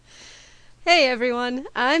Hey everyone,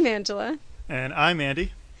 I'm Angela, And I'm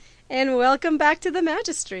Andy. and welcome back to the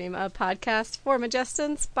Magistream, a podcast for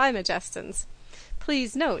Majestans by Majestans.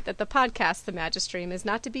 Please note that the podcast The Magistream is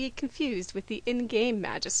not to be confused with the in-game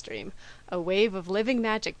Magistream, a wave of living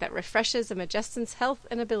magic that refreshes a Majestan's health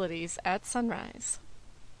and abilities at sunrise.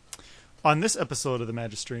 On this episode of the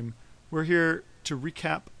Magistream, we're here to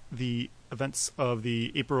recap the events of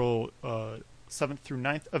the April 7th through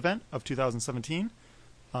 9th event of 2017.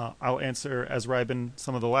 I'll answer, as Ryben,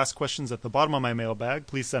 some of the last questions at the bottom of my mailbag.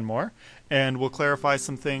 Please send more. And we'll clarify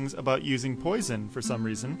some things about using poison, for some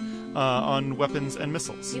reason, on weapons and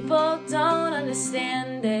missiles. People don't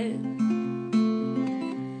understand it.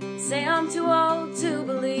 Say I'm too old to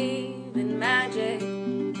believe in magic.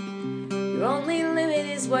 Your only limit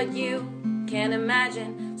is what you can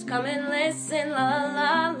imagine. So come and listen, la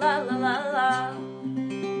la la la la la.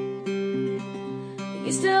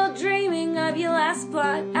 You're still dreaming of your last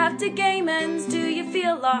plot. After game ends, do you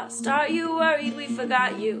feel lost? Are you worried we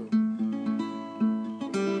forgot you?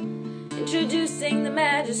 Introducing the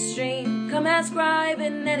Magistream. Come ask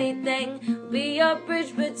Ryben anything. We'll be your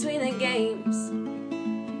bridge between the games.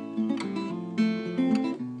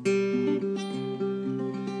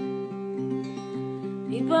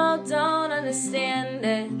 People don't understand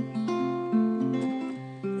it.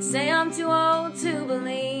 They say I'm too old to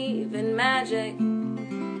believe in magic.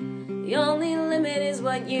 The only limit is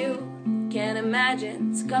what you can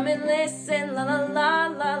imagine. So come and listen, la la la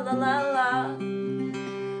la la la la.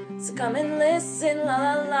 So come and listen, la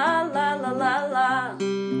la la la la la.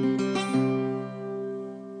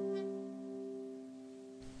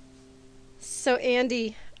 So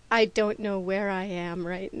Andy, I don't know where I am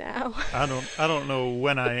right now. I don't know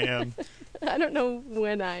when I am. I don't know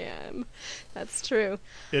when I am. That's true.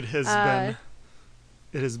 It has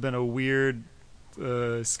been a weird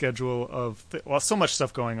schedule of so much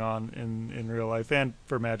stuff going on in real life and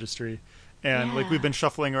for Magistry, and we've been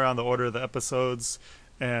shuffling around the order of the episodes,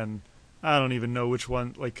 and I don't even know which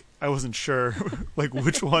one. I wasn't sure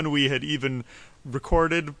which one we had even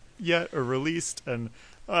recorded yet or released, and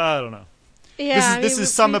I don't know. Yeah, this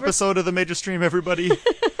is some episode of the Magistream, everybody.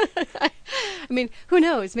 I mean, who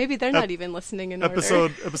knows? Maybe they're not even listening in order.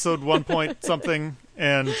 Episode 1 point something,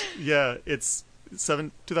 and yeah, it's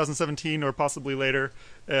 2017 or possibly later,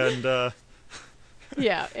 and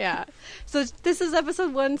yeah. So this is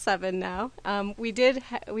episode 17 now.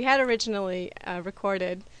 We had originally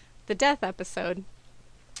recorded the death episode,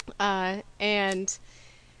 and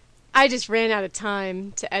I just ran out of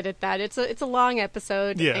time to edit that. It's a long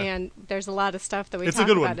episode, and there's a lot of stuff that we talk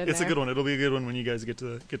about in there. It's a good one. It'll be a good one when you guys get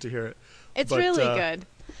to hear it. It's really good.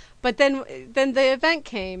 But then the event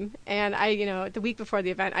came, and the week before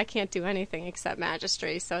the event, I can't do anything except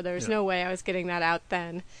Magistry, so there's no way I was getting that out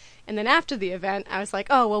then. And then after the event, I was like,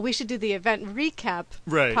 oh, well, we should do the event recap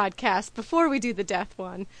podcast before we do the death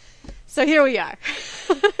one. So here we are.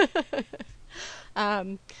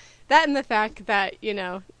 That and the fact that,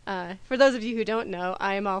 for those of you who don't know,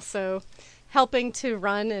 I am also helping to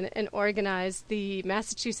run and organize the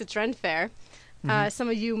Massachusetts Ren Fair. Some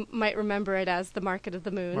of you might remember it as the Market of the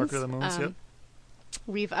Moons. Market of the Moons, yep.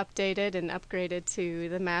 We've updated and upgraded to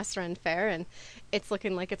the Mass Ren Fair, and it's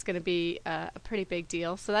looking like it's going to be a pretty big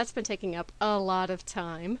deal. So that's been taking up a lot of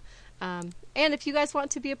time. And if you guys want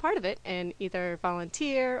to be a part of it and either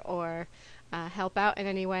volunteer or help out in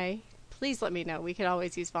any way, please let me know. We could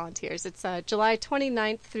always use volunteers. It's July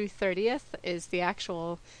 29th through 30th is the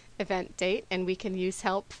actual event date, and we can use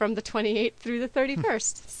help from the 28th through the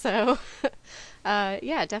 31st. So,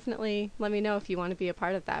 definitely let me know if you want to be a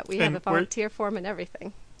part of that. We have a volunteer form and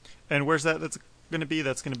everything. And where's that? That's going to be?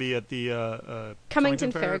 That's going to be at the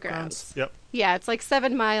Cummington Fairgrounds. Yep. Yeah, it's like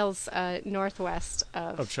 7 miles northwest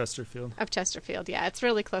of Chesterfield. Of Chesterfield, yeah. It's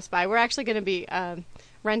really close by. We're actually going to be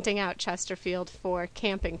renting out Chesterfield for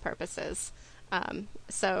camping purposes.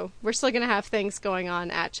 So we're still going to have things going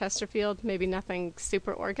on at Chesterfield, maybe nothing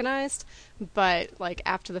super organized, but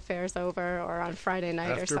after the fair's over or on Friday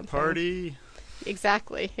night or something. After party.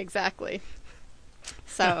 Exactly.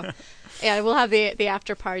 So, yeah, we'll have the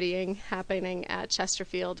after partying happening at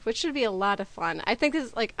Chesterfield, which should be a lot of fun. I think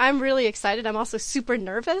this is, I'm really excited. I'm also super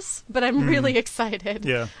nervous, but I'm really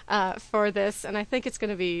excited for this, and I think it's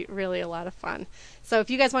going to be really a lot of fun. So if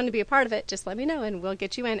you guys want to be a part of it, just let me know, and we'll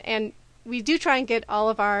get you in. And we do try and get all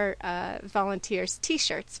of our volunteers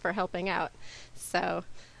T-shirts for helping out. So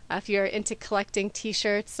if you're into collecting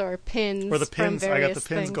T-shirts or pins, or the pins, I got the pins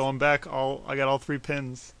things. Going back. I got all 3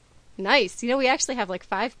 pins. Nice. We actually have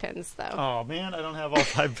 5 pins though. Oh man, I don't have all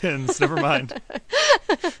 5 pins. Never mind.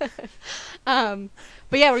 But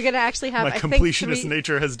yeah, we're gonna actually have. My completionist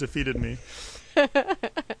nature has defeated me.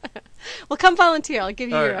 Well, come volunteer. I'll give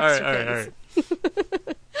you your extra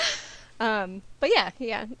all right. But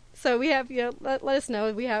yeah. So we have, let us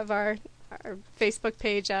know. We have our Facebook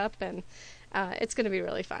page up, and it's going to be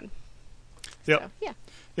really fun. Yep. So, yeah.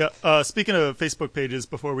 Yeah. Speaking of Facebook pages,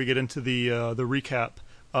 before we get into the recap,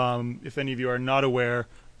 if any of you are not aware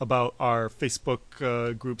about our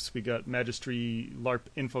Facebook groups, we got Magistry LARP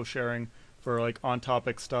info sharing for like on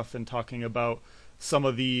topic stuff and talking about some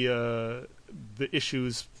of the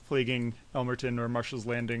issues plaguing Elmerton or Marshall's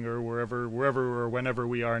Landing or wherever or whenever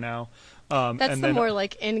we are now. That's and the then, more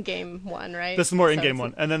like in-game one, right? That's the more in-game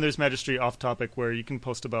one. And then there's Magistry off topic where you can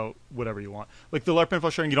post about whatever you want. Like the LARP info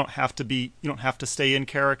sharing, you don't have to stay in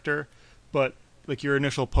character, but like your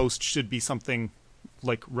initial post should be something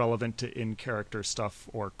like relevant to in-character stuff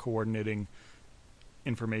or coordinating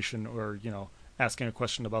information or, asking a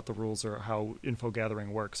question about the rules or how info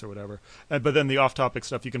gathering works or whatever. But then the off-topic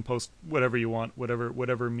stuff, you can post whatever you want,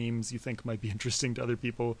 whatever memes you think might be interesting to other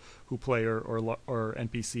people who play or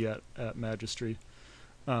NPC at Magistry.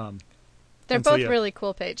 They're both really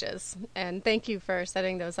cool pages, and thank you for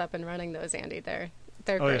setting those up and running those, Andy. They're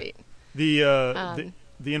great. Yeah.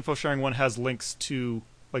 The info sharing one has links to,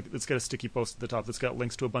 like, it's got a sticky post at the top that's got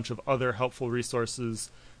links to a bunch of other helpful resources,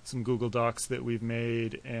 some Google Docs that we've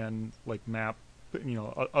made, and like map,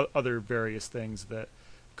 other various things that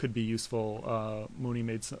could be useful. Mooney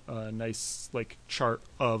made a nice like chart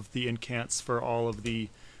of the incants for all of the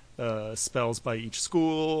spells by each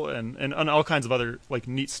school, and all kinds of other like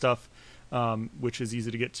neat stuff, which is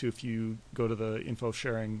easy to get to if you go to the info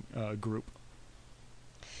sharing group.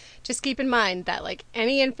 Just keep in mind that like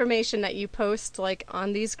any information that you post like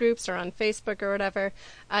on these groups or on Facebook or whatever,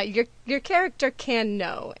 your character can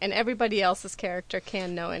know, and everybody else's character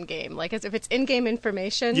can know in game. Like if it's in-game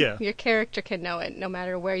information, your character can know it no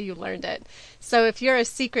matter where you learned it. So if you're a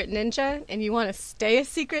secret ninja and you want to stay a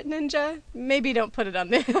secret ninja, maybe don't put it on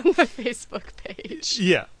the Facebook page.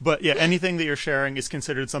 Yeah, but anything that you're sharing is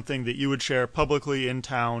considered something that you would share publicly in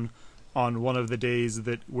town on one of the days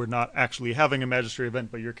that we're not actually having a Magistry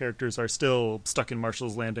event, but your characters are still stuck in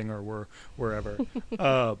Marshall's Landing or wherever.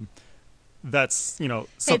 That's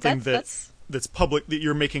something that's public, that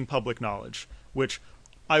you're making public knowledge, which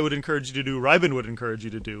I would encourage you to do. Ryben would encourage you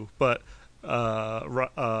to do, but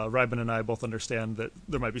Ryben and I both understand that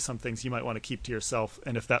there might be some things you might want to keep to yourself,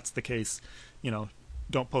 and if that's the case,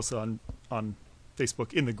 don't post it on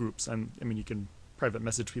Facebook in the groups. I mean, you can private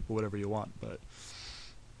message people whatever you want, but.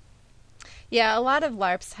 Yeah, a lot of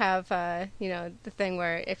LARPs have, the thing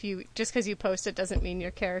where just because you post it doesn't mean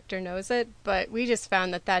your character knows it, but we just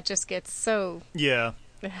found that just gets so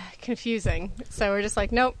confusing. So we're just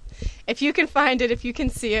like, nope, if you can find it, if you can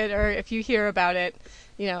see it, or if you hear about it,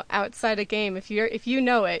 outside a game, if you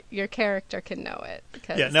know it, your character can know it.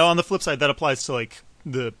 Now on the flip side, that applies to like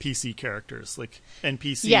the PC characters, like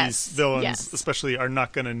NPCs, villains especially, are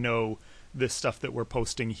not going to know this stuff that we're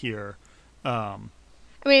posting here.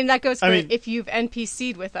 I mean, that goes for if you've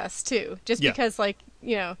NPC'd with us, too. Just because,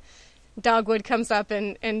 Dogwood comes up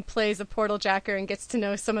and plays a Portal Jacker and gets to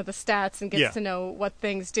know some of the stats and gets to know what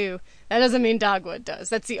things do. That doesn't mean Dogwood does.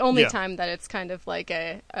 That's the only time that it's kind of like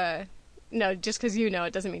no, just because you know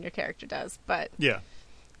it doesn't mean your character does. But just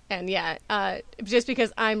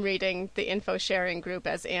because I'm reading the info sharing group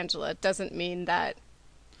as Angela doesn't mean that,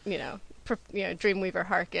 Dreamweaver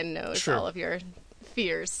Harkin knows all of your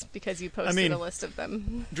fears because you posted a list of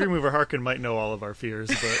them. Dreamweaver Harkin might know all of our fears,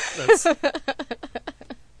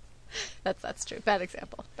 but that's true. Bad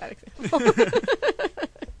example.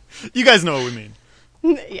 You guys know what we mean.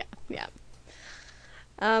 Yeah.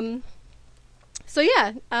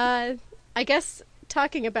 I guess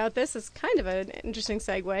talking about this is kind of an interesting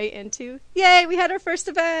segue into yay, we had our first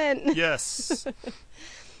event. Yes.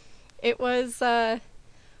 It was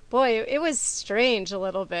it was strange a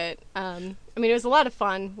little bit. It was a lot of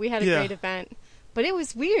fun. We had a great event, but it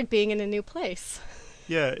was weird being in a new place.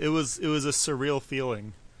 Yeah, it was a surreal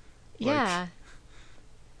feeling. Yeah.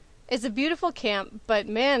 It's a beautiful camp, but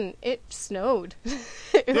man, it snowed.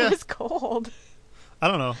 It was cold. I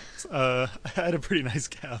don't know. I had a pretty nice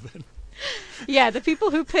cabin. Yeah, the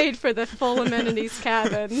people who paid for the full amenities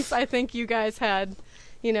cabins, I think you guys had,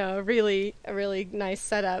 a really nice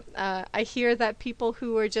setup. I hear that people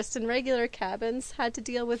who were just in regular cabins had to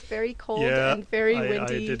deal with very cold and very windy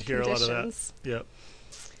I did hear conditions. a lot of that. Yep.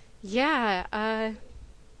 Yeah,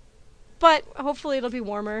 but hopefully it'll be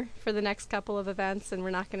warmer for the next couple of events, and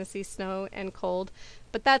we're not going to see snow and cold.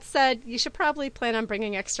 But that said, you should probably plan on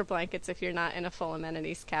bringing extra blankets if you're not in a full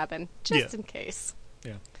amenities cabin, just in case.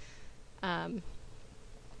 Yeah.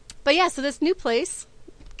 So this new place,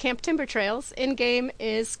 Camp Timber Trails, in-game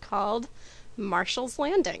is called Marshall's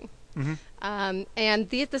Landing. Mhm. And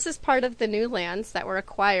this is part of the new lands that were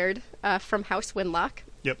acquired from House Winlock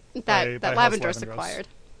Yep. that by House Lavendros acquired.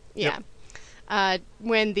 Yeah.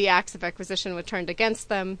 When the Acts of Acquisition were turned against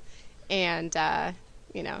them, and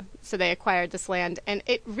so they acquired this land, and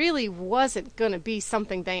it really wasn't going to be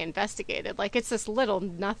something they investigated. Like, it's this little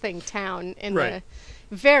nothing town in Right.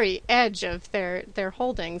 the very edge of their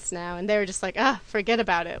holdings now, and they were just like, forget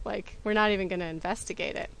about it. Like, we're not even going to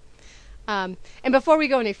investigate it. And before we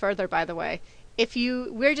go any further, by the way,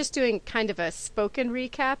 we're just doing kind of a spoken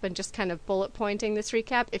recap and just kind of bullet pointing this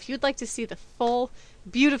recap. If you'd like to see the full,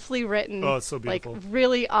 beautifully written, Oh, it's so beautiful. like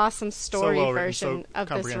really awesome story well written, version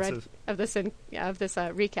so of this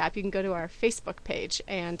recap, you can go to our Facebook page,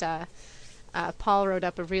 and Paul wrote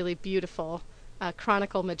up a really beautiful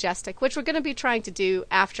Chronicle Majestic, which we're going to be trying to do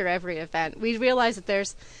after every event. We realize that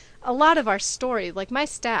there's a lot of our story, like my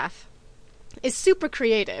staff is super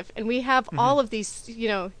creative, and we have all of these,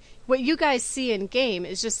 what you guys see in game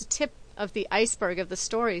is just a tip of the iceberg of the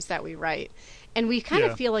stories that we write, and we kind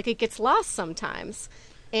of feel like it gets lost sometimes.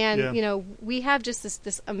 And we have just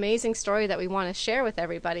this amazing story that we want to share with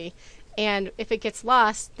everybody, and if it gets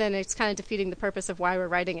lost, then it's kind of defeating the purpose of why we're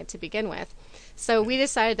writing it to begin with. So we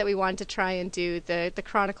decided that we wanted to try and do the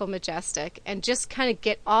Chronicle Majestic and just kind of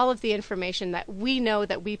get all of the information that we know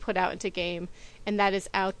that we put out into game, and that is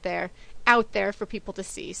out there for people to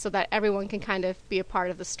see, so that everyone can kind of be a part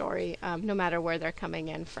of the story, no matter where they're coming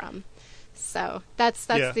in from. So that's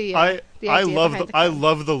the idea I love behind I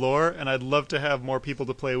love the lore, and I'd love to have more people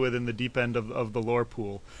to play with in the deep end of the lore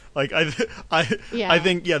pool. Like I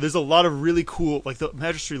think there's a lot of really cool, like, the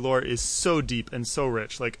Magistry lore is so deep and so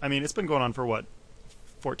rich. Like, I mean, it's been going on for what,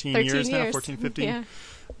 14 years now, 14, 15.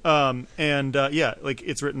 Yeah. Like,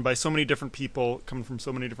 it's written by so many different people, coming from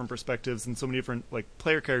so many different perspectives, and so many different, like,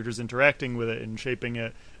 player characters interacting with it and shaping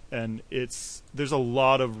it, and there's a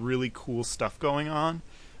lot of really cool stuff going on.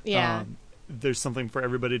 Yeah. There's something for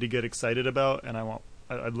everybody to get excited about, and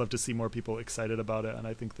I'd love to see more people excited about it, and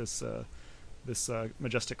I think this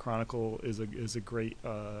Majestic Chronicle is a great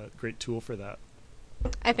tool for that.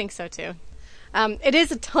 I think so too. It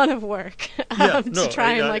is a ton of work to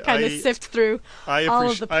try and kind of sift through all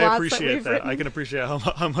of the plots I appreciate that we've written. I can appreciate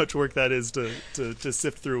how much work that is to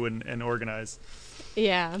sift through and organize.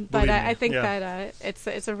 Yeah, but I think that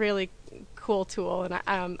it's a really cool tool,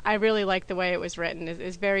 and I really like the way it was written.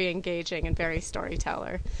 It's very engaging and very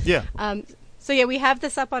storyteller. Yeah. So yeah, we have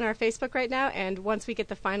this up on our Facebook right now, and once we get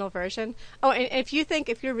the final version. Oh, and if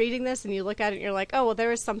you're reading this and you look at it and you're like, oh, well,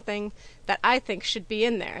 there is something that I think should be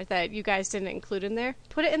in there that you guys didn't include in there,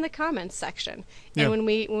 put it in the comments section. Yeah. And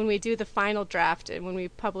when we do the final draft and when we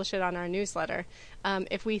publish it on our newsletter,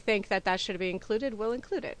 if we think that should be included, we'll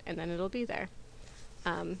include it, and then it'll be there.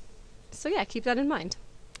 So yeah, keep that in mind.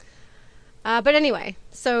 But anyway,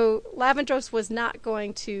 so Lavendros was not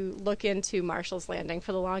going to look into Marshall's Landing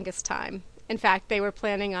for the longest time. In fact, they were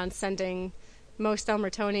planning on sending most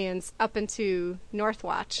Elmertonians up into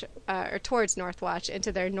Northwatch, or towards Northwatch,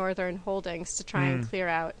 into their northern holdings to try and clear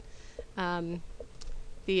out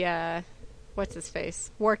the what's his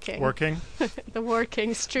face? War King. War King? The War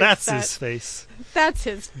King's troops. His face. That's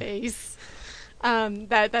his face.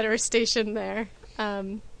 That are stationed there.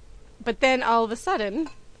 But then all of a sudden,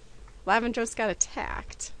 Lavendros got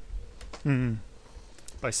attacked.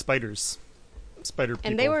 By spiders. Spider people.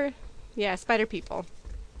 And they were, spider people.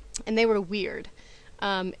 And they were weird.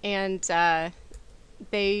 And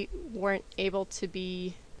they weren't able to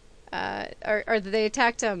be, or they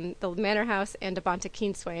attacked the Manor House and Abanta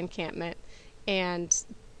Kingsway encampment. And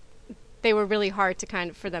they were really hard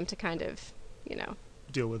for them to kind of,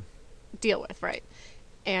 deal with, right.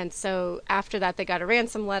 And so after that, they got a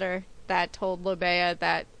ransom letter that told Lobea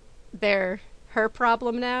that they're her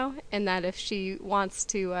problem now, and that if she wants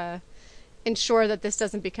to ensure that this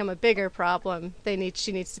doesn't become a bigger problem,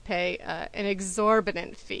 she needs to pay an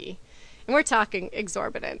exorbitant fee. And we're talking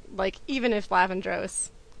exorbitant. Like, even if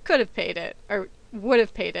Lavendros could have paid it, or would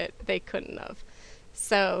have paid it, they couldn't have.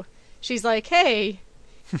 So she's like, hey,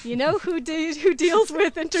 you know who deals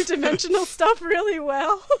with interdimensional stuff really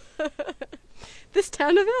well? This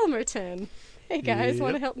town of Elmerton. Hey guys,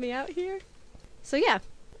 want to help me out here? So yeah,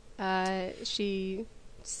 she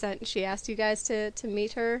asked you guys to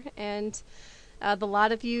meet her, and the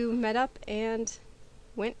lot of you met up and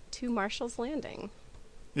went to Marshall's Landing.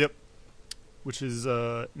 Yep, which is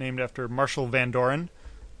named after Marshall Van Doren,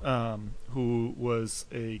 who was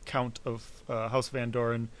a count of House Van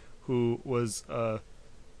Doren, who was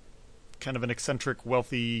kind of an eccentric,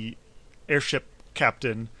 wealthy airship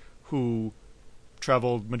captain who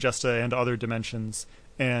traveled Magesta and other dimensions,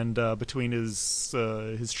 and between his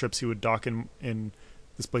trips he would dock in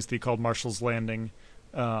this place that he called Marshall's Landing,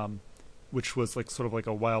 which was like sort of like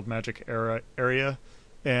a wild magic area,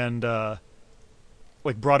 and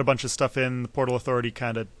like brought a bunch of stuff in. The Portal Authority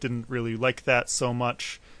kind of didn't really like that so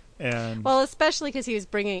much. And well, especially because he was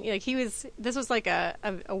bringing, like, this was like a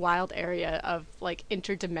wild area of like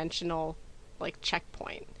interdimensional like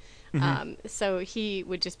checkpoint. So he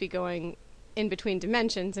would just be going in between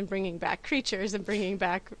dimensions and bringing back creatures and bringing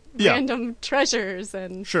back random treasures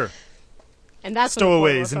and and that's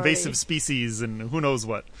stowaways, invasive species, and who knows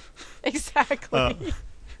what. Exactly.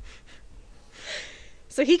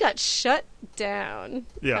 So he got shut down,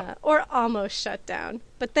 or almost shut down,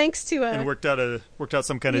 but thanks to and worked out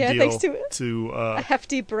some kind of deal thanks to a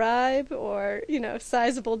hefty bribe or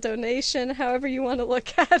sizable donation, however you want to look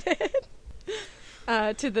at it,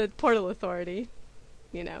 to the Portal Authority.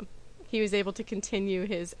 He was able to continue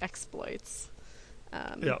his exploits,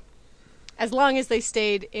 as long as they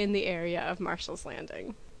stayed in the area of Marshall's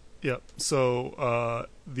Landing. Yep. So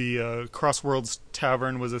the Crossworlds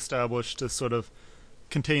Tavern was established to sort of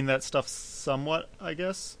contain that stuff somewhat, I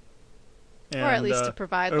guess, or at least to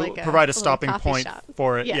provide a stopping point shop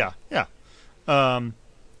for it. Yeah.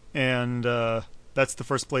 And that's the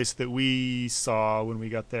first place that we saw when we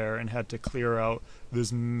got there and had to clear out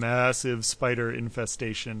this massive spider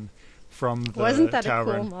infestation from the Wasn't that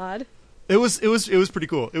tavern. a cool mod? It was pretty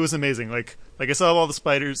cool. It was amazing. Like I saw all the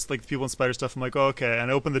spiders, like the people in spider stuff. I'm like, oh, okay.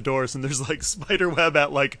 And I opened the doors, and there's like spider web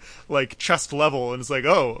at like chest level, and it's like,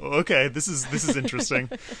 oh, okay, this is interesting.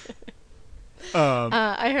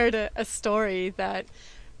 I heard a story that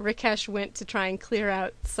Rakesh went to try and clear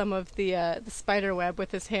out some of the spider web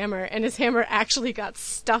with his hammer, and his hammer actually got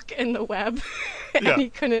stuck in the web, and he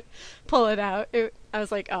couldn't pull it out. I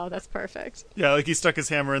was like, oh, that's perfect. Yeah, like he stuck his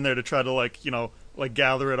hammer in there to try to like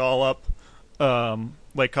gather it all up,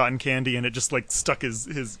 like cotton candy, and it just like stuck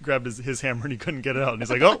grabbed his hammer, and he couldn't get it out. And he's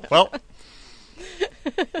like, oh, well.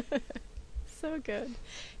 So good.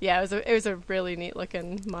 Yeah, it was a really neat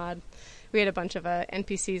looking mod. We had a bunch of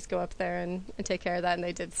NPCs go up there and take care of that, and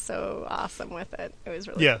they did so awesome with it. It was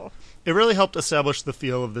really cool. It really helped establish the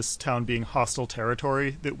feel of this town being hostile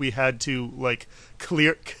territory, that we had to like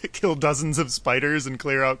kill dozens of spiders and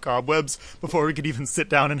clear out cobwebs before we could even sit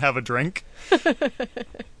down and have a drink.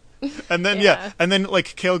 And then and then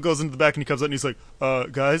like Kale goes into the back and he comes out and he's like,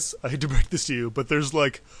 guys, I hate to break this to you, but there's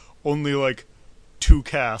like only like 2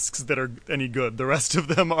 casks that are any good. The rest of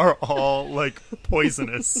them are all like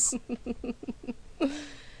poisonous.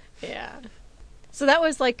 Yeah. So that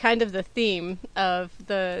was like kind of the theme of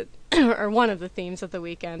the or one of the themes of the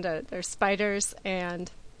weekend. There's spiders,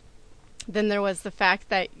 and then there was the fact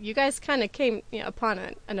that you guys kind of came upon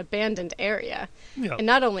an abandoned area. Yeah. And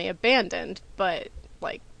not only abandoned, but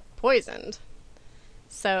like poisoned.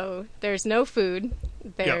 So there's no food.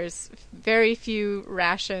 There's very few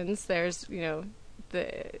rations. There's,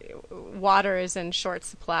 the water is in short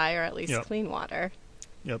supply, or at least clean water.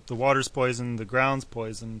 Yep, the water's poisoned, the ground's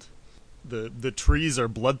poisoned, the trees are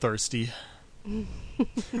bloodthirsty. I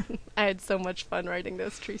had so much fun writing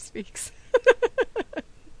those tree speaks.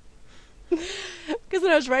 Because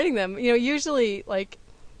when I was writing them, usually like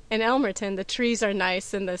in Elmerton, the trees are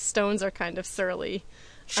nice and the stones are kind of surly.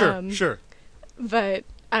 Sure. But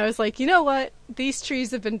I was like, you know what? These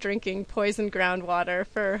trees have been drinking poisoned groundwater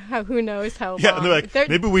for who knows how long. Yeah, and they're like,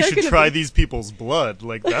 maybe we should try these people's blood.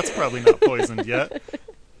 Like, that's probably not poisoned yet.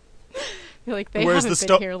 You're like, they haven't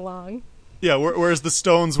been here long. Yeah, whereas the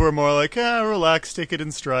stones were more like, relax, take it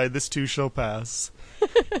in stride. This too shall pass.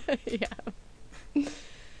 Yeah.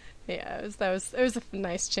 Yeah, it was a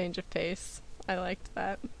nice change of pace. I liked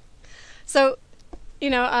that. So,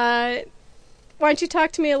 why don't you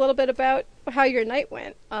talk to me a little bit about how your night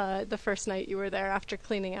went, the first night you were there after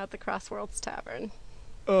cleaning out the Crossworlds Tavern?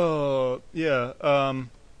 Oh, yeah.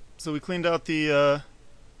 So we cleaned out the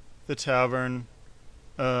tavern.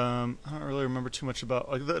 I don't really remember too much about,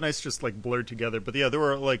 like, the nights just like blurred together. But yeah, there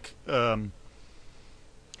were like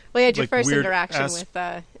well, you had your first interaction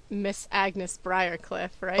with Miss Agnes Briarcliff,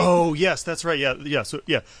 right? Oh, yes, that's right. Yeah. So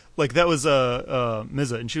yeah, like that was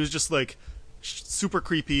Miza, and she was just like super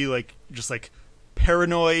creepy, like just like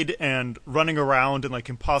paranoid and running around and like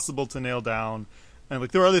impossible to nail down. And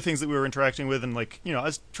like there were other things that we were interacting with, and like I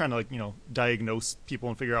was trying to like diagnose people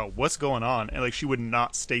and figure out what's going on, and like she would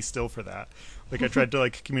not stay still for that. Like I tried to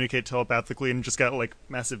like communicate telepathically and just got like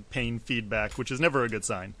massive pain feedback, which is never a good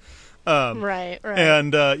sign. Right.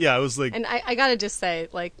 And I was like, and I gotta just say,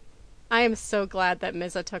 like, I am so glad that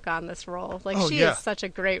Miza took on this role. Like, she is such a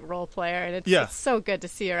great role player, and it's so good to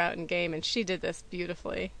see her out in game, and she did this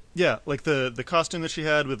beautifully. Yeah, like the costume that she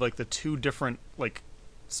had with like the 2 different like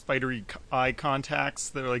spidery eye contacts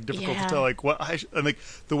that are like difficult Yeah. to tell like what and like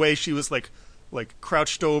the way she was like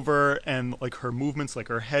crouched over, and like her movements, like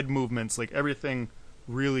her head movements, like everything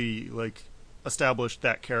really like established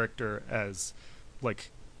that character as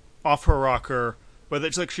like off her rocker. But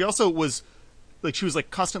it's like she also was like she was like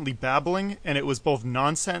constantly babbling, and it was both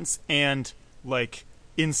nonsense and like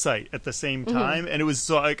insight at the same time. And it was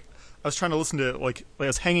so like I was trying to listen to like I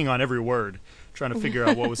was hanging on every word, trying to figure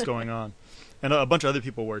out what was going on, and a bunch of other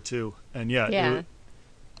people were too. And yeah.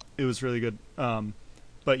 It was really good.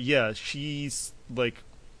 But yeah, she's like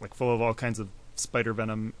full of all kinds of spider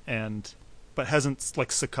venom, but hasn't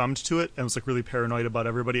like succumbed to it, and was like really paranoid about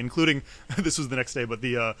everybody, including this was the next day, but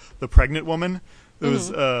the pregnant woman. There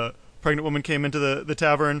was pregnant woman came into the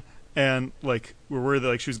tavern, and like we were worried that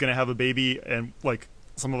like she was going to have a baby, and like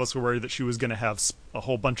some of us were worried that she was going to have a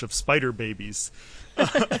whole bunch of spider babies.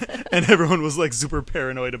 And everyone was like super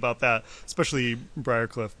paranoid about that, especially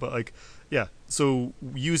Briarcliff. But like, yeah, so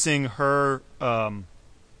using her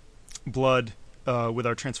blood with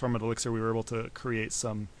our transformative elixir, we were able to create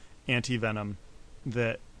some anti-venom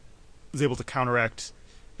that was able to counteract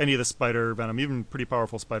any of the spider venom, even pretty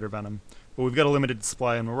powerful spider venom. But we've got a limited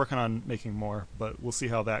supply, and we're working on making more, but we'll see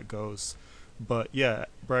how that goes. But yeah,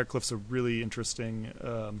 Briarcliff's a really interesting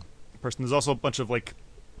person. There's also a bunch of like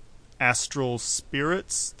astral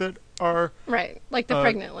spirits that are Right, like the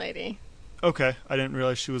pregnant lady. Okay, I didn't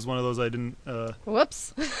realize she was one of those. I didn't.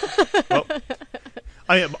 Whoops. Well,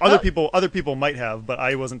 other people might have, but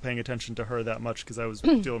I wasn't paying attention to her that much because I was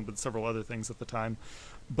dealing with several other things at the time.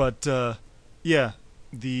 But yeah,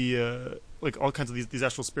 the like all kinds of these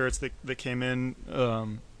astral spirits that came in.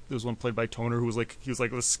 There was one played by Toner who was like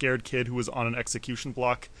a scared kid who was on an execution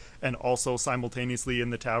block and also simultaneously in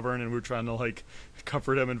the tavern, and we were trying to like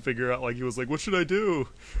comfort him and figure out like he was like, what should I do?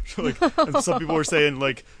 Like, and some people were saying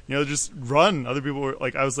like, just run. Other people were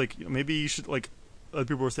like, I was like, maybe you should like. Other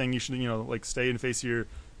people were saying you should like stay and face your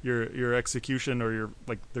execution, or your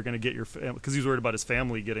like they're gonna get your because he was worried about his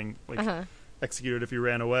family getting like executed if he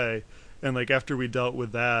ran away. And like after we dealt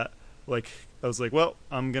with that, like I was like, well,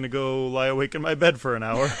 I'm gonna go lie awake in my bed for an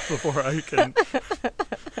hour before I can, because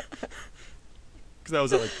that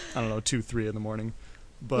was at like I don't know 2-3 in the morning.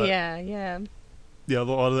 But yeah, a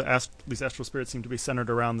lot of these astral spirits seem to be centered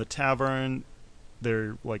around the tavern.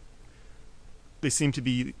 They're like they seem to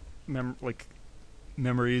be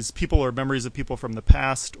memories of people from the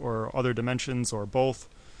past or other dimensions or both.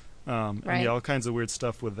 And yeah, all kinds of weird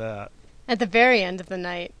stuff with that. At the very end of the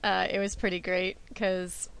night, it was pretty great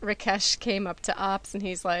because Rakesh came up to Ops and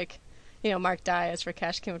he's like, Mark Dye as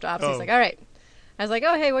Rakesh came up to Ops. He's like, all right. I was like,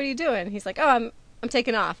 oh, hey, what are you doing? He's like, oh, I'm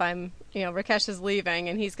taking off. Rakesh is leaving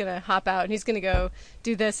and he's going to hop out and he's going to go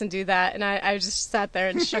do this and do that. And I just sat there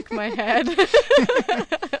and shook my head.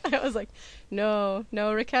 I was like, no,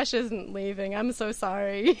 Rakesh isn't leaving. I'm so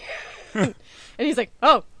sorry. And he's like,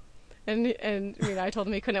 oh. And I told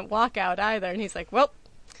him he couldn't walk out either. And he's like, well,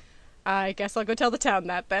 I guess I'll go tell the town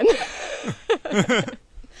that then.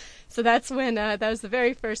 So that's when that was the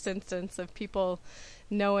very first instance of people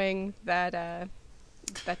knowing that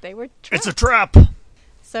they were trapped. It's a trap.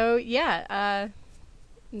 So yeah,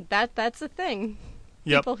 that's a thing.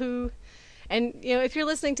 Yep. People who, and if you're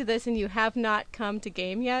listening to this and you have not come to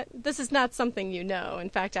game yet, this is not something you know. In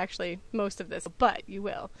fact, actually, most of this, but you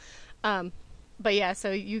will. But yeah,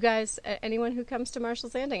 so you guys, anyone who comes to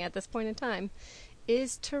Marshall's Landing at this point in time,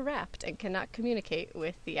 is trapped and cannot communicate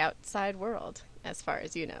with the outside world, as far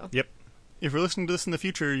as you know. Yep. If you're listening to this in the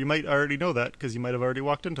future, you might already know that because you might have already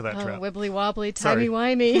walked into that trap. Wibbly wobbly, timey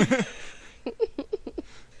wimey.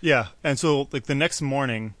 Yeah, and so like the next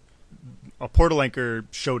morning, a portal anchor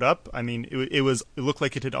showed up. I mean, it looked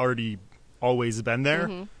like it had already always been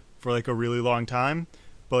there for like a really long time,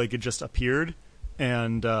 but like it just appeared,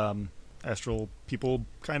 and astral people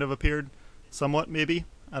kind of appeared, somewhat maybe.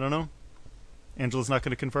 I don't know. Angela's not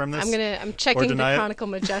going to confirm this. I'm checking the Chronicle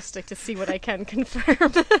Majestic to see what I can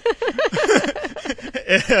confirm.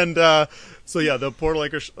 And so yeah, the portal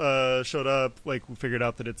anchor showed up. Like we figured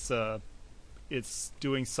out that it's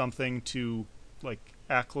doing something to like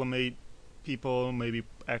acclimate people, maybe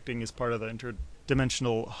acting as part of the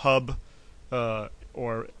interdimensional hub,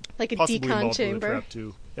 or like a possibly decon chamber. Trap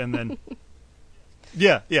too. And then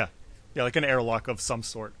yeah, like an airlock of some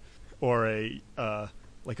sort, or a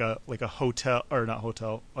like a hotel, or not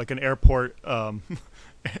hotel, like an airport,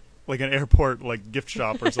 like an airport like gift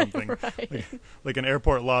shop or something. Right. like an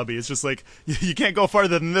airport lobby. It's just like you can't go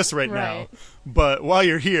farther than this right now. But while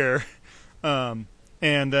you're here, and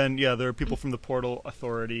then yeah, there are people from the Portal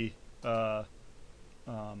Authority,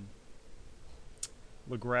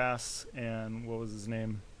 Legrasse, and what was his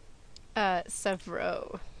name?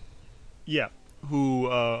 Severo. Yeah, who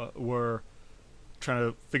were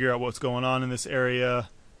trying to figure out what's going on in this area.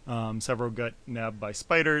 Several got nabbed by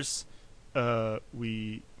spiders.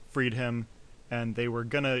 We freed him, and they were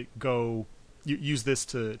gonna go use this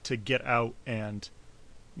to get out and,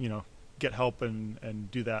 get help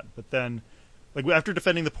and do that. But then, after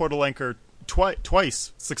defending the portal anchor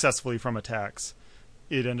twice successfully from attacks,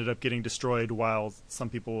 it ended up getting destroyed. While some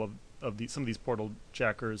people some of these portal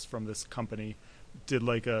jackers from this company did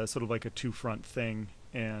a sort of a two-front thing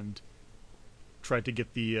and tried to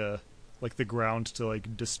get the ground to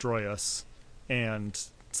destroy us and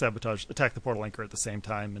attack the portal anchor at the same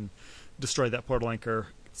time and destroy that portal anchor,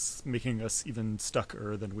 making us even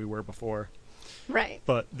stucker than we were before. Right.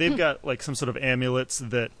 But they've got some sort of amulets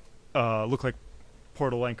that look like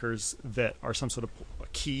portal anchors that are some sort of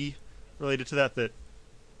key related to that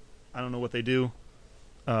I don't know what they do.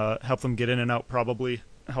 Help them get in and out, probably.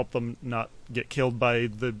 Help them not get killed by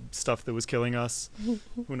the stuff that was killing us.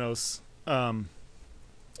 Who knows?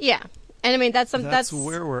 Yeah. And I mean, that's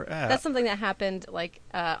where we're at. That's something that happened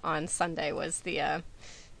on Sunday was the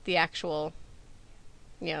actual,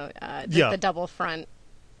 the double front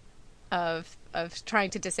of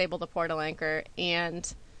trying to disable the portal anchor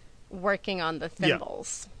and working on the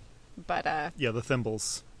thimbles. Yeah. But the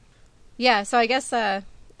thimbles. Yeah, so I guess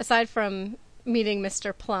aside from meeting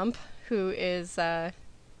Mr. Plump, who is a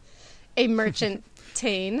merchant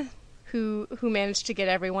Tane who managed to get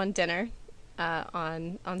everyone dinner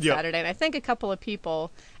on Saturday, and I think a couple of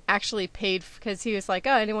people actually paid because he was like,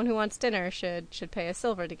 "Oh, anyone who wants dinner should pay a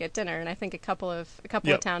silver to get dinner." And I think a couple of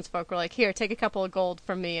townsfolk were like, "Here, take a couple of gold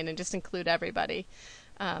from me, and just include everybody."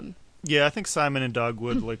 Yeah, I think Simon and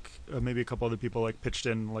Dogwood, maybe a couple other people, pitched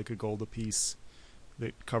in a gold apiece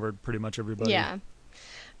that covered pretty much everybody. Yeah.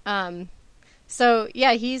 So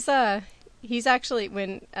yeah, he's actually,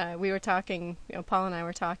 when we were talking, Paul and I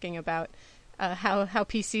were talking about how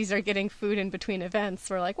PCs are getting food in between events.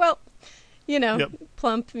 We're like, well,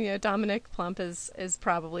 Plump, Dominic Plump is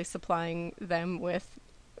probably supplying them with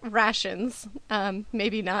rations.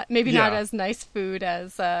 Maybe not as nice food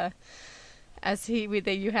as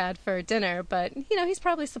you had for dinner, but he's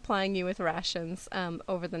probably supplying you with rations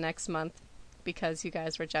over the next month because you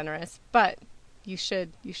guys were generous. But you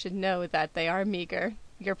should know that they are meager.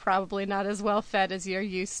 You're probably not as well fed as you're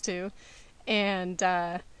used to, and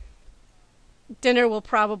dinner will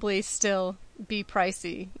probably still be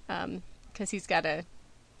pricey because he's got to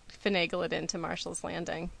finagle it into Marshall's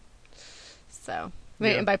Landing. So,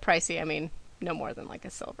 and by pricey, I mean no more than a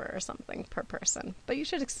silver or something per person. But you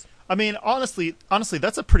should. I mean, honestly,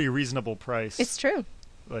 that's a pretty reasonable price. It's true.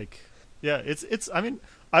 It's. I mean,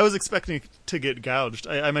 I was expecting to get gouged.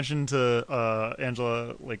 I mentioned to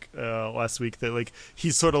Angela last week that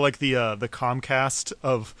he's sort of like the Comcast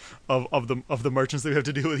of the merchants that we have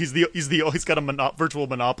to deal with. He's got a virtual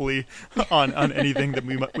monopoly on anything that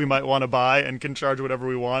we might want to buy and can charge whatever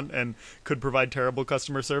we want and could provide terrible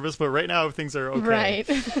customer service. But right now things are okay. Right.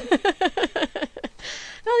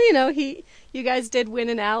 Well, you guys did win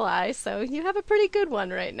an ally, so you have a pretty good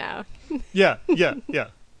one right now. Yeah.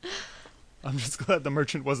 I'm just glad the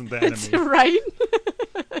merchant wasn't the enemy. Right?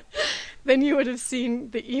 Then you would have seen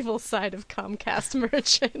the evil side of Comcast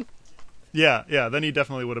merchant. Yeah. Then he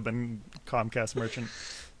definitely would have been Comcast merchant.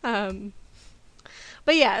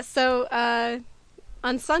 But yeah, so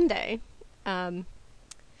on Sunday,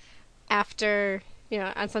 after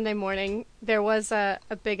on Sunday morning, there was a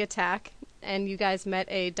big attack, and you guys met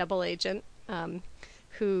a double agent,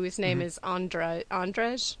 whose name is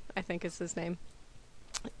Andrej, I think is his name.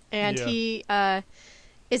 And he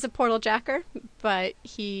is a portal jacker, but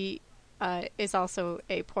he is also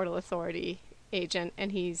a portal authority agent,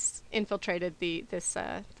 and he's infiltrated this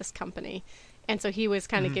company. And so he was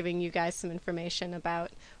kind of giving you guys some information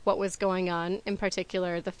about what was going on. In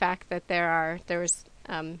particular, the fact that there was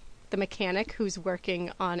the mechanic who's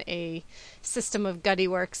working on a system of gutty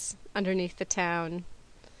works underneath the town,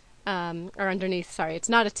 it's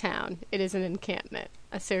not a town; it is an encampment.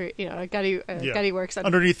 A gutty works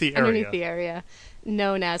underneath the area,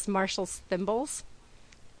 known as Marshall's Thimbles,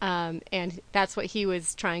 and that's what he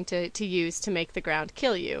was trying to use to make the ground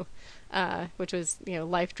kill you, which was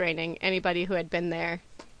life draining anybody who had been there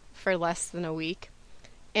for less than a week.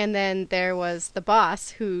 And then there was the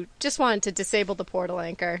boss who just wanted to disable the portal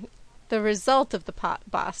anchor. The result of the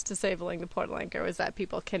boss disabling the portal anchor was that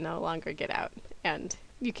people can no longer get out, and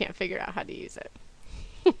you can't figure out how to use it.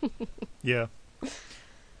 Yeah.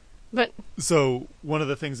 But so one of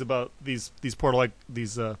the things about these portal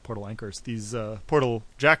anchors, these portal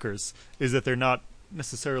jackers, is that they're not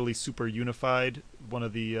necessarily super unified. One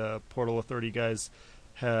of the portal authority guys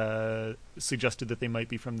suggested that they might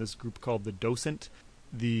be from this group called the Docent.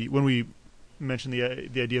 When we mentioned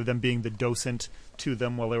the idea of them being the Docent to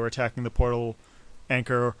them while they were attacking the portal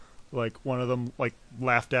anchor, like one of them like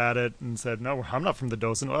laughed at it and said, "No, I'm not from the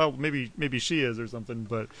Docent." Well, maybe she is or something.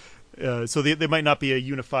 But so they might not be a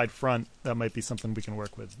unified front. That might be something we can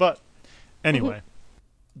work with. But anyway,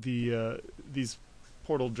 these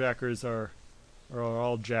portal jackers are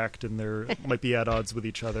all jacked, and they might be at odds with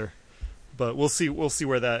each other. But we'll see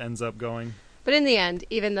where that ends up going. But in the end,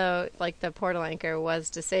 even though like the portal anchor was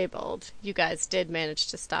disabled, you guys did manage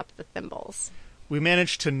to stop the Thimbles. We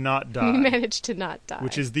managed to not die. We managed to not die,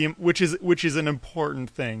 which is an important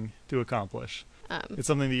thing to accomplish. It's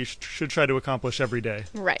something that you should try to accomplish every day.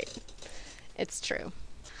 Right. It's true.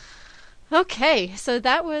 Okay, so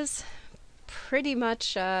that was pretty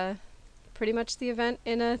much the event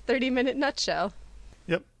in a 30-minute nutshell.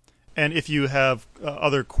 Yep. And if you have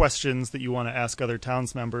other questions that you want to ask other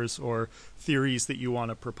towns members or theories that you want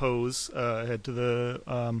to propose, head to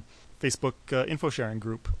the Facebook info sharing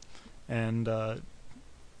group and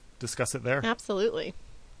discuss it there. Absolutely.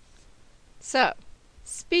 So,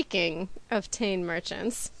 speaking of Tane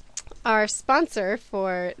merchants, our sponsor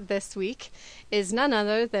for this week is none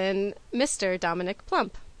other than Mr. Dominic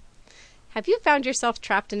Plump. Have you found yourself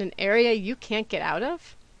trapped in an area you can't get out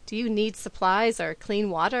of? Do you need supplies or clean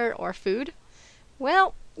water or food?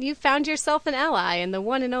 Well, you found yourself an ally in the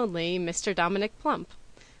one and only Mr. Dominic Plump.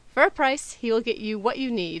 For a price, he will get you what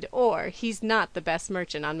you need, or he's not the best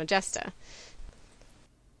merchant on Majesta.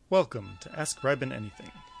 Welcome to Ask Ryben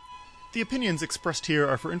Anything. The opinions expressed here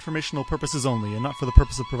are for informational purposes only, and not for the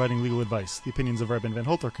purpose of providing legal advice. The opinions of Ryben Van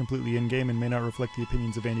Holt are completely in-game and may not reflect the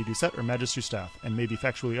opinions of Andy Doucette or Magister staff, and may be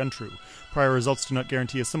factually untrue. Prior results do not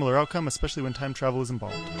guarantee a similar outcome, especially when time travel is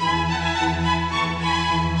involved.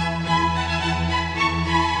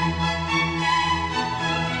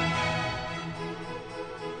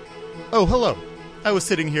 Oh, hello. I was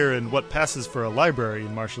sitting here in what passes for a library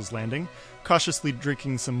in Marshall's Landing, cautiously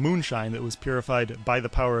drinking some moonshine that was purified by the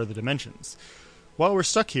power of the dimensions. While we're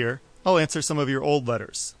stuck here, I'll answer some of your old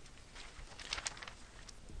letters.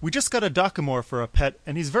 We just got a Docamore for a pet,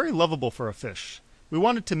 and he's very lovable for a fish. We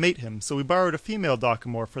wanted to mate him, so we borrowed a female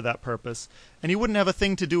Docamore for that purpose, and he wouldn't have a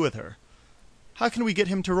thing to do with her. How can we get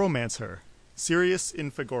him to romance her? Sirius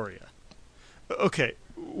in Fagoria. Okay,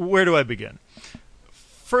 where do I begin?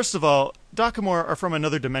 First of all, Docamore are from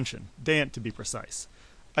another dimension, Dant to be precise.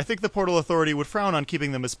 I think the Portal Authority would frown on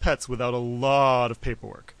keeping them as pets without a lot of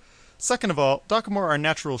paperwork. Second of all, Docamore are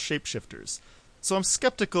natural shapeshifters, so I'm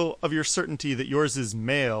skeptical of your certainty that yours is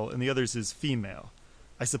male and the other's is female.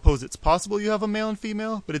 I suppose it's possible you have a male and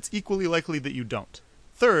female, but it's equally likely that you don't.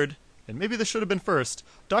 Third, and maybe this should have been first,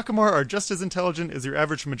 Docamore are just as intelligent as your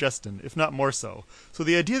average Majestan, if not more so. So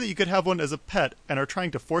the idea that you could have one as a pet and are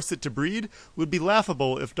trying to force it to breed would be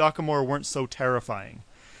laughable if Docamore weren't so terrifying.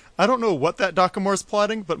 I don't know what that Docamore's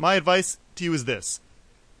plotting, but my advice to you is this.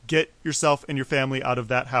 Get yourself and your family out of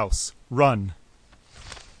that house. Run.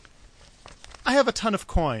 I have a ton of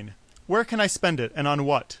coin. Where can I spend it, and on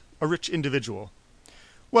what? A rich individual.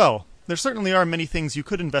 Well, there certainly are many things you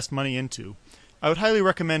could invest money into. I would highly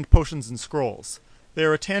recommend potions and scrolls. They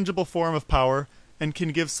are a tangible form of power, and can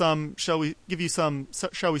give you some,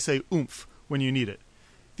 shall we say, oomph when you need it.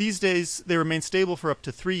 These days, they remain stable for up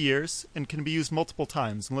to 3 years, and can be used multiple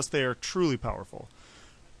times, unless they are truly powerful.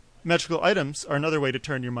 Magical items are another way to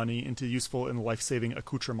turn your money into useful and life-saving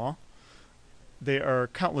accoutrement. There are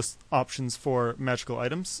countless options for magical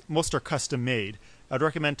items. Most are custom-made. I'd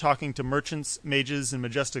recommend talking to merchants, mages, and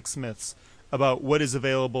majestic smiths about what is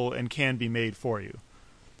available and can be made for you.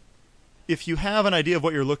 If you have an idea of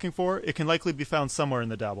what you're looking for, it can likely be found somewhere in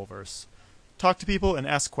the Dabbleverse. Talk to people and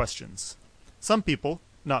ask questions. Some people,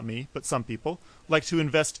 not me, but some people, like to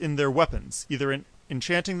invest in their weapons, either in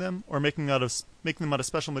enchanting them or making them out of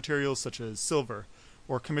special materials such as silver,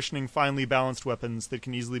 or commissioning finely balanced weapons that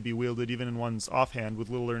can easily be wielded even in one's offhand with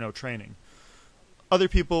little or no training. Other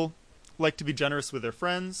people like to be generous with their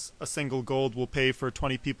friends. A single gold will pay for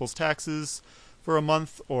 20 people's taxes for a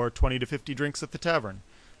month, or 20 to 50 drinks at the tavern.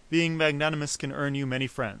 Being magnanimous can earn you many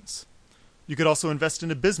friends. You could also invest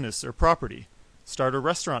in a business or property, start a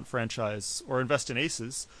restaurant franchise, or invest in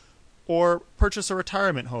aces, or purchase a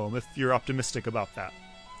retirement home if you're optimistic about that.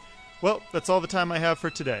 Well, that's all the time I have for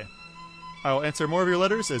today. I'll answer more of your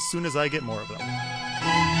letters as soon as I get more of them.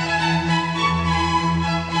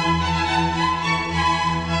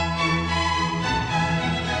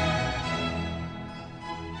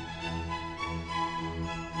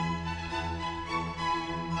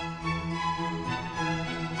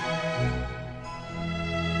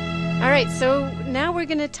 All right, so now we're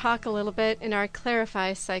going to talk a little bit in our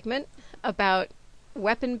Clarify segment about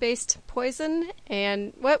weapon-based poison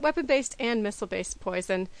and weapon-based and missile-based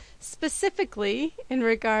poison, specifically in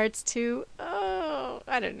regards to,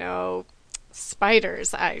 I don't know,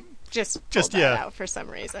 spiders. I just pulled that out for some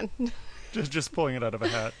reason. just pulling it out of a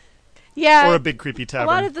hat. Yeah. Or a big creepy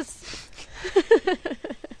tavern.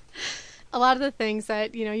 A lot of the things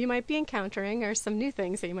that, you might be encountering, or some new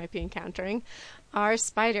things that you might be encountering, are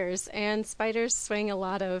spiders. And spiders swing a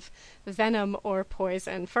lot of venom or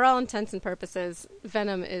poison. For all intents and purposes,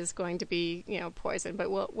 venom is going to be, poison. But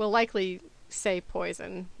we'll likely say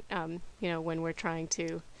poison, when we're trying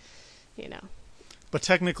to, But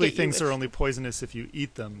technically things are only poisonous if you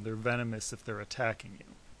eat them. They're venomous if they're attacking you.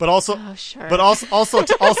 But also,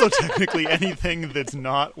 also technically anything that's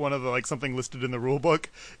not one of the something listed in the rule book,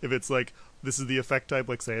 if it's this is the effect type,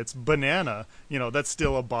 say it's banana, that's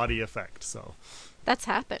still a body effect. So that's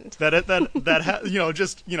happened.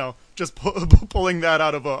 Just pulling that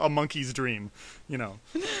out of a monkey's dream,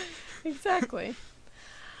 Exactly.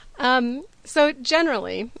 So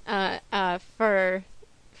generally, for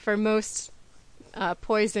most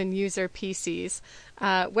poison user PCs,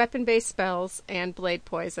 weapon-based spells and blade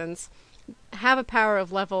poisons have a power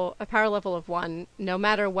level of 1, no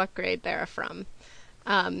matter what grade they're from.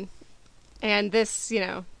 And this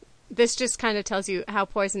just kind of tells you how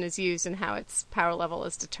poison is used and how its power level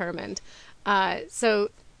is determined. So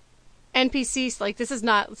NPCs, this is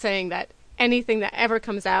not saying that anything that ever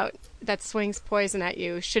comes out that swings poison at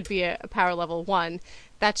you should be a power level 1.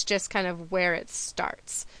 That's just kind of where it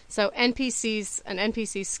starts. So an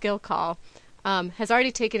NPC skill call has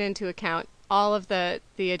already taken into account all of the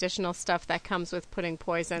additional stuff that comes with putting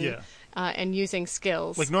poison and using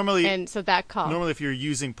skills. Normally, and so that call. Normally, if you're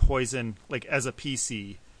using poison, as a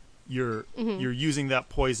PC, you're using that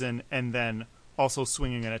poison and then also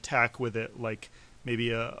swinging an attack with it,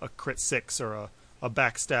 maybe a crit 6 or a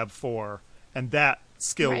backstab 4, and that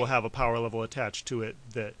skill will have a power level attached to it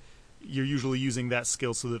that you're usually using that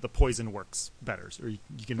skill so that the poison works better, or you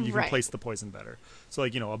can place the poison better. So a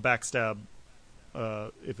backstab,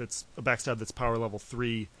 if it's a backstab that's power level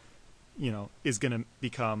 3, is going to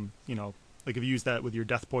become, if you use that with your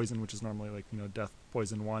death poison, which is normally death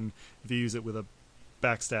poison 1, if you use it with a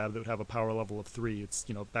backstab that would have a power level of 3, it's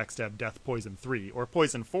backstab death poison 3 or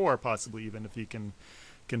poison 4 possibly, even if you can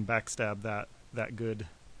backstab that good,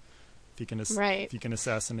 if you can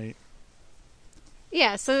assassinate.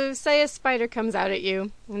 Yeah, so say a spider comes out at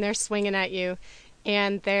you, and they're swinging at you,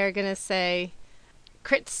 and they're going to say,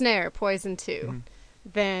 crit snare, poison 2. Mm-hmm.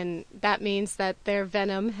 Then that means that their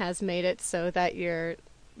venom has made it so that your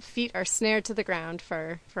feet are snared to the ground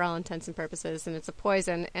for all intents and purposes, and it's a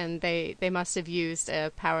poison, and they must have used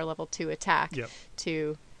a power level 2 attack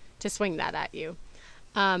to swing that at you.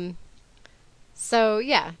 So,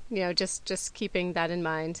 yeah, just keeping that in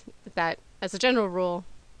mind, that as a general rule,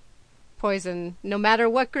 poison, no matter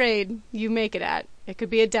what grade you make it at, it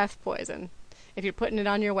could be a death poison. If you're putting it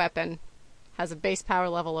on your weapon, has a base power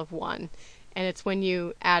level of 1, and it's when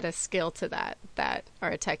you add a skill to that or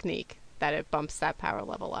a technique that it bumps that power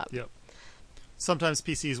level up. Yep. Sometimes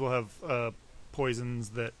PCs will have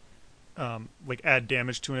poisons that add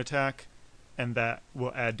damage to an attack, and that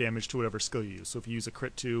will add damage to whatever skill you use. So if you use a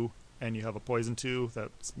crit 2 and you have a poison 2,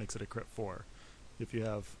 that makes it a crit 4. If you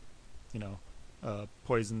have,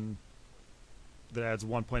 poison that adds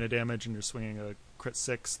 1 point of damage and you're swinging a crit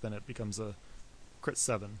 6, then it becomes a crit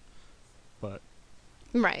 7. But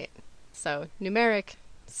right. So numeric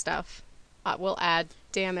stuff will add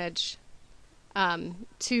damage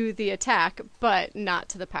to the attack, but not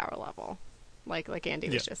to the power level, like Andy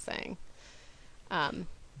was just saying.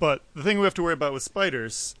 But the thing we have to worry about with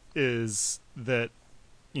spiders is that,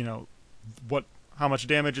 how much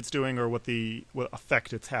damage it's doing or what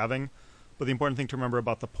effect it's having. But the important thing to remember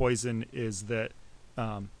about the poison is that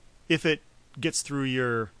if it gets through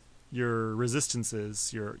your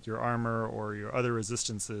resistances, your armor or your other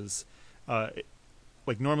resistances,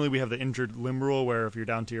 normally we have the injured limb rule where if you're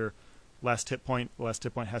down to your last hit point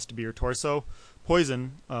has to be your torso.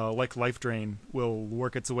 Poison, like life drain, will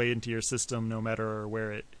work its way into your system no matter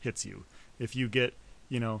where it hits you. If you get,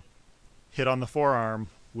 hit on the forearm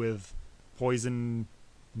with poison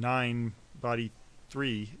 9, body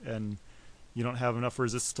 3, and you don't have enough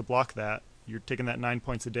resistance to block that, you're taking that 9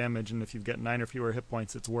 points of damage, and if you've got 9 or fewer hit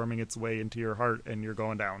points, it's worming its way into your heart, and you're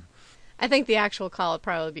going down. I think the actual call would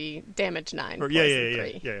probably be damage 9, or, poison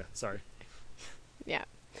 3. Yeah, sorry. Yeah.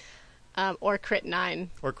 Or crit 9.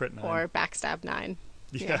 Or crit 9. Or backstab 9.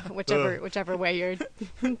 Yeah. Whichever way you're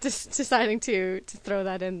just deciding to throw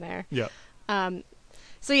that in there. Yeah.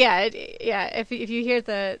 So if you hear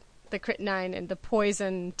the the crit 9 and the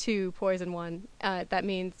poison 2, poison 1, that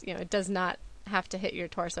means, it does not have to hit your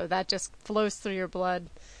torso. That just flows through your blood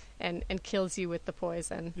and kills you with the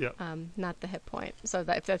poison, not the hit point. So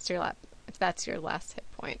that if that's your last hit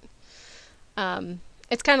point,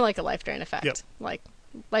 it's kind of like a life drain effect. Yep. Like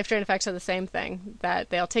life drain effects are the same thing, that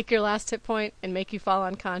they'll take your last hit point and make you fall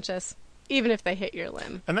unconscious, even if they hit your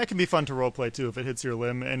limb. And that can be fun to roleplay too. If it hits your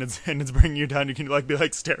limb and it's bringing you down, you can be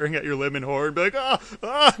staring at your limb in horror and be like,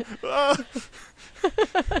 ah.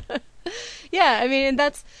 Yeah, I mean, and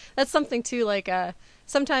that's something too. Like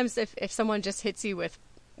sometimes if someone just hits you with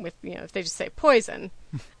if they just say poison,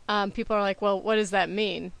 people are like, well, what does that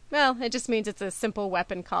mean? Well, it just means it's a simple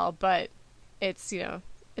weapon call, but it's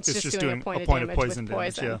it's just doing a point of damage with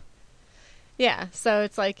poison. Yeah, so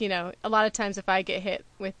it's like, a lot of times if I get hit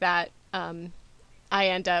with that, I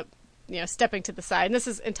end up, stepping to the side. And this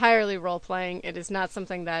is entirely role-playing. It is not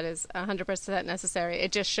something that is 100% necessary.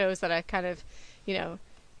 It just shows that I've kind of,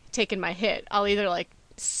 taken my hit. I'll either,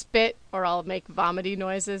 spit or I'll make vomity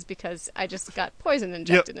noises because I just got poison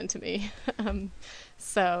injected into me.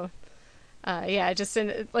 Just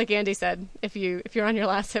like Andy said, if you're on your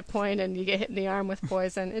last hit point and you get hit in the arm with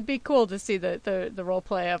poison, it'd be cool to see the role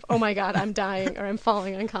play of, oh my god, I'm dying or I'm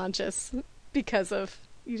falling unconscious because of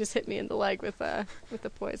you just hit me in the leg with the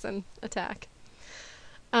poison attack.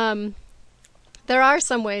 There are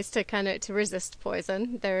some ways to resist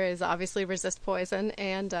poison. There is obviously resist poison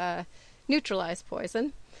and neutralize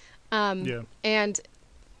poison. And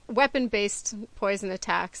weapon-based poison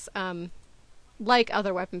attacks, like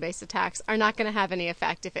other weapon-based attacks, are not going to have any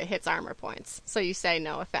effect if it hits armor points. So you say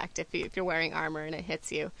no effect if you're wearing armor and it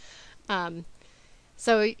hits you.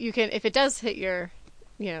 So you can, if it does hit you,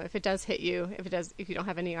 if you don't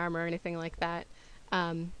have any armor or anything like that,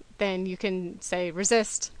 then you can say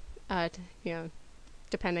resist,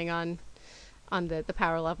 depending on the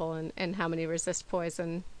power level and how many resist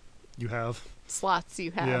poison you have slots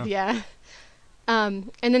you have. Yeah. And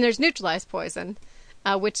then there's neutralize poison,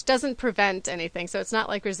 which doesn't prevent anything. So it's not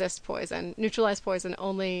like resist poison. Neutralize poison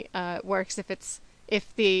only works if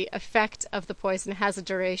the effect of the poison has a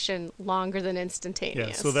duration longer than instantaneous.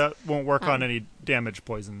 Yeah, so that won't work on any damage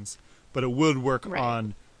poisons, but it would work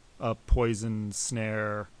on a poison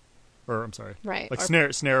snare, or I'm sorry, like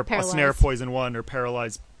or snare poison 1 or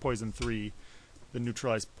paralyze poison 3. The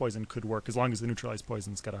neutralized poison could work as long as the neutralized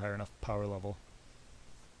poison's got a higher enough power level.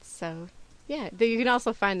 So, yeah, you can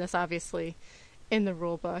also find this obviously in the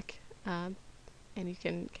rule book, and you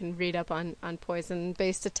can read up on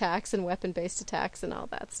poison-based attacks and weapon-based attacks and all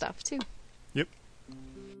that stuff too. Yep.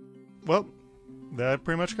 Well, that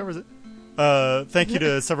pretty much covers it. Thank you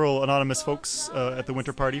to several anonymous folks at the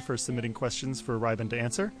Winter Party for submitting questions for Ryben to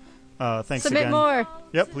answer. Thanks submit again. More.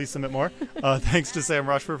 Yep, please submit more. Thanks to Sam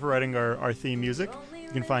Rochford for writing our theme music. You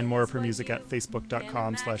can find more of her music at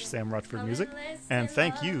facebook.com/Sam Rochford Music. And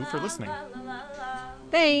thank you for listening.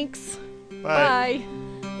 Thanks. Bye.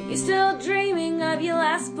 You're still dreaming of your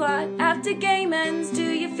last plot. After game ends, do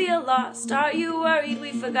you feel lost? Are you worried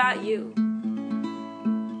we forgot you?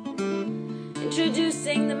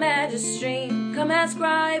 Introducing the Magistream. Come ask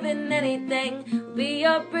Ryben anything. We'll be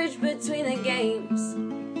your bridge between the games.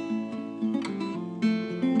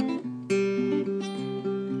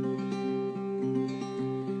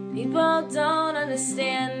 People don't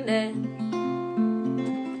understand it.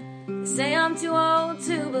 They say I'm too old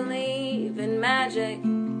to believe in magic.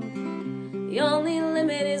 The only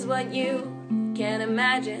limit is what you can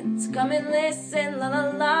imagine. So come and listen, la la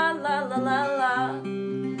la la la la la.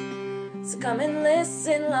 So come and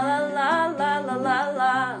listen, la la la la la la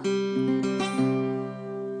la.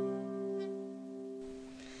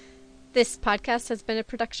 This podcast has been a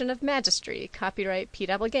production of Magistry, copyright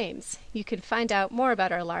PW Games. You can find out more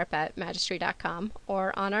about our LARP at magistry.com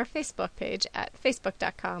or on our Facebook page at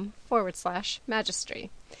facebook.com/Magistry.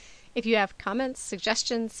 If you have comments,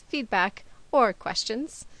 suggestions, feedback, or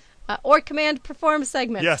questions, or command perform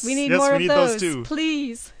segments, we need more of those too.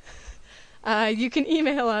 Please. You can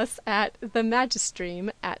email us at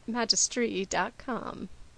themagistream@magistry.com.